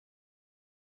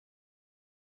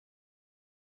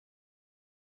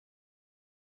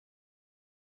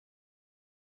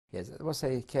Yes, it was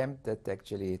a camp that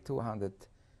actually 200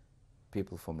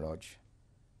 people from Lodz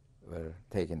were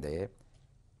taken there,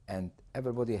 and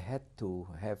everybody had to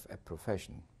have a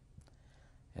profession.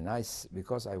 And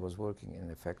because I was working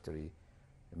in a factory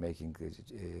making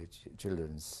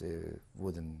children's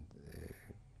wooden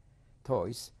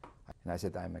toys, and I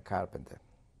said I'm a carpenter.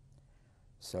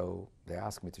 So they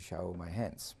asked me to show my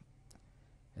hands.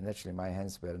 And actually my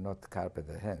hands were not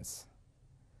carpenter hands.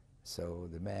 So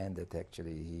the man that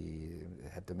actually he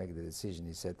had to make the decision,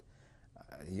 he said,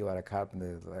 you are a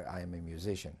carpenter, I am a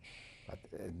musician, but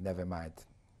never mind,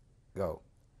 go.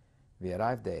 We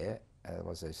arrived there, it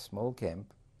was a small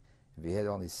camp. We had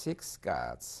only 6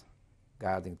 guards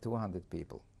guarding 200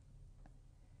 people.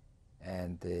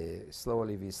 And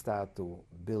slowly we start to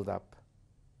build up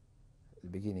the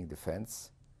beginning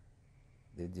defense.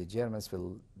 The Germans,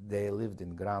 they lived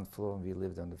in ground floor and we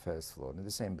lived on the first floor in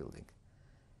the same building.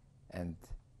 And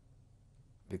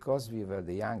because we were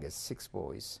the youngest, 6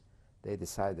 boys, they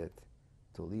decided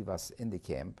to leave us in the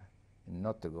camp and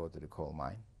not to go to the coal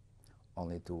mine,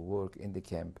 only to work in the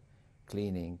camp,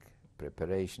 cleaning,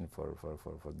 preparation for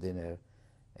dinner,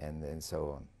 and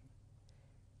so on.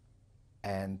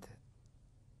 And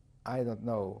I don't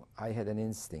know, I had an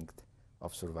instinct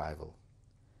of survival.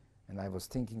 And I was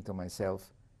thinking to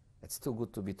myself, it's too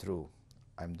good to be true.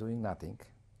 I'm doing nothing,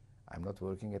 I'm not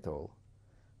working at all.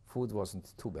 Food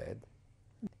wasn't too bad.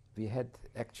 We had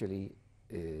actually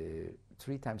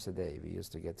 3 times a day we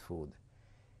used to get food,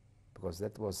 because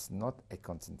that was not a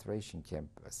concentration camp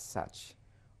as such,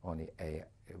 only a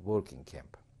working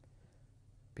camp.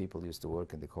 People used to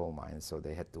work in the coal mines, so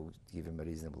they had to give them a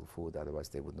reasonable food, otherwise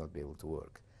they would not be able to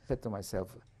work. I said to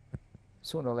myself,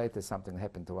 sooner or later something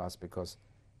happened to us because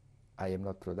I am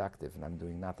not productive and I'm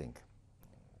doing nothing.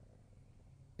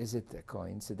 Is it a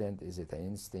coincidence? Is it an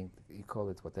instinct? You call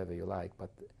it whatever you like, but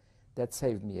that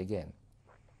saved me again.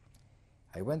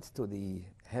 I went to the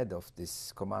head of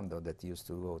this commando that used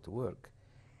to go to work,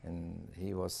 and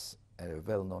he was a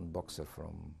well-known boxer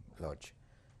from Lodz.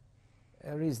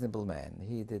 A reasonable man.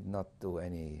 He did not do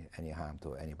any harm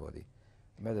to anybody.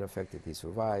 Matter of fact, that he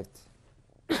survived,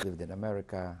 lived in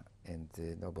America, and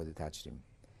nobody touched him.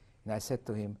 And I said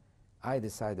to him, I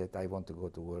decided I want to go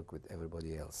to work with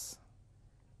everybody else.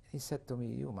 He said to me,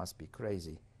 you must be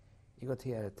crazy. You got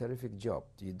here a terrific job.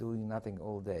 You're doing nothing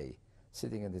all day,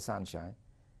 sitting in the sunshine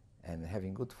and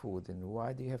having good food, and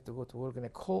why do you have to go to work in a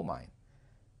coal mine?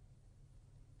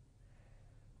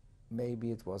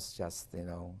 Maybe it was just, you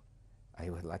know, I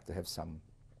would like to have some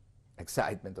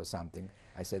excitement or something.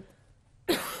 I said,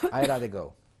 I'd rather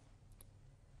go.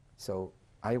 So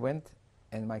I went,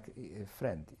 and my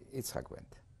friend Itzhak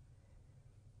went.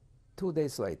 2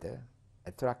 days later,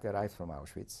 a truck arrived from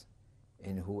Auschwitz,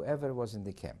 and whoever was in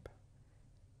the camp,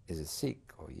 is it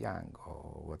sick or young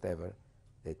or whatever,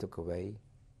 they took away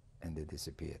and they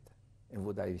disappeared. And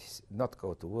would I not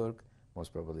go to work,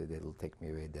 most probably they will take me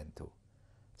away then too.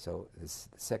 So it's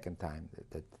the second time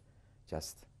that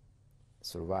just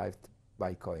survived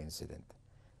by coincidence.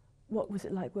 What was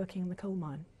it like working in the coal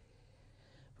mine?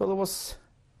 Well, it was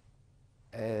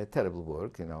terrible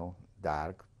work, you know,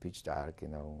 dark, pitch dark, you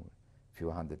know, few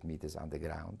hundred meters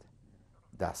underground,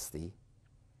 dusty,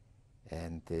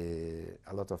 and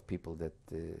a lot of people that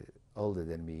older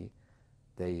than me,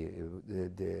 they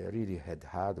really had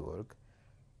hard work.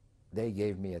 They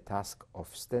gave me a task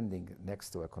of standing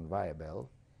next to a conveyor belt,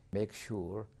 make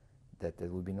sure that there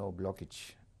will be no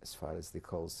blockage as far as the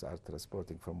coals are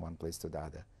transporting from one place to the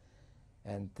other.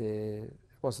 And it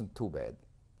wasn't too bad.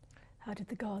 How did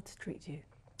the guards treat you?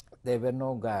 There were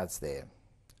no guards there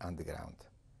underground.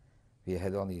 We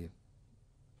had only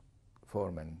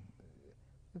foremen,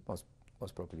 most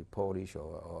probably Polish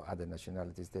or other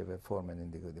nationalities. They were foremen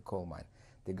in the coal mine.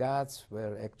 The guards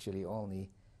were actually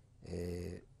only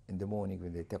in the morning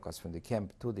when they took us from the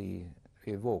camp to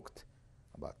we walked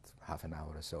about half an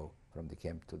hour or so from the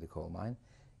camp to the coal mine,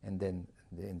 and then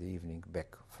in the evening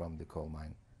back from the coal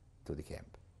mine to the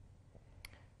camp.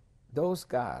 Those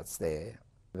guards there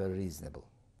were reasonable.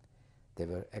 They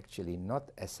were actually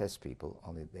not SS people,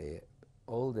 only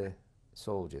all the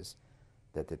soldiers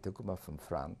that they took them up from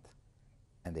front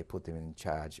and they put them in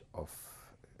charge of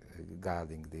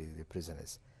guarding the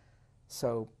prisoners.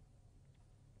 So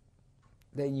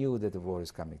they knew that the war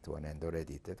is coming to an end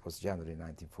already. That was January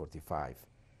 1945.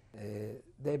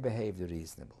 They behaved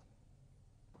reasonable.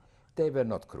 They were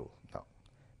not cruel, no.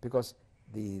 Because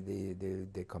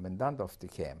the commandant of the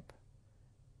camp,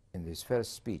 in his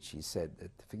first speech, he said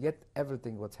that forget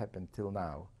everything what's happened till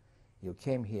now. You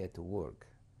came here to work,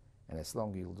 and as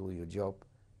long as you'll do your job,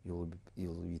 you'll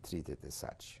be treated as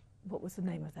such. What was the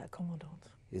name of that commandant?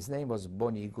 His name was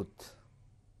Bonigut,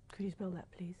 Could you spell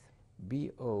that, please?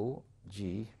 Boginit.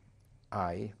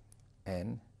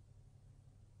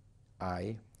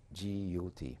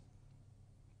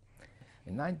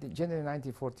 In January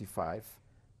 1945,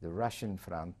 the Russian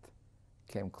front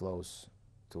came close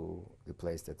to the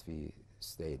place that we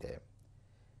stayed there.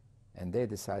 And they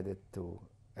decided to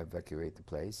evacuate the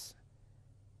place,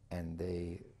 and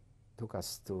they took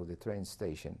us to the train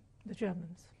station, The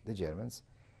Germans. the Germans,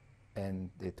 and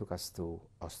they took us to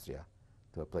Austria,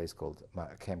 to a place called,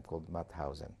 a camp called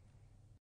Mauthausen.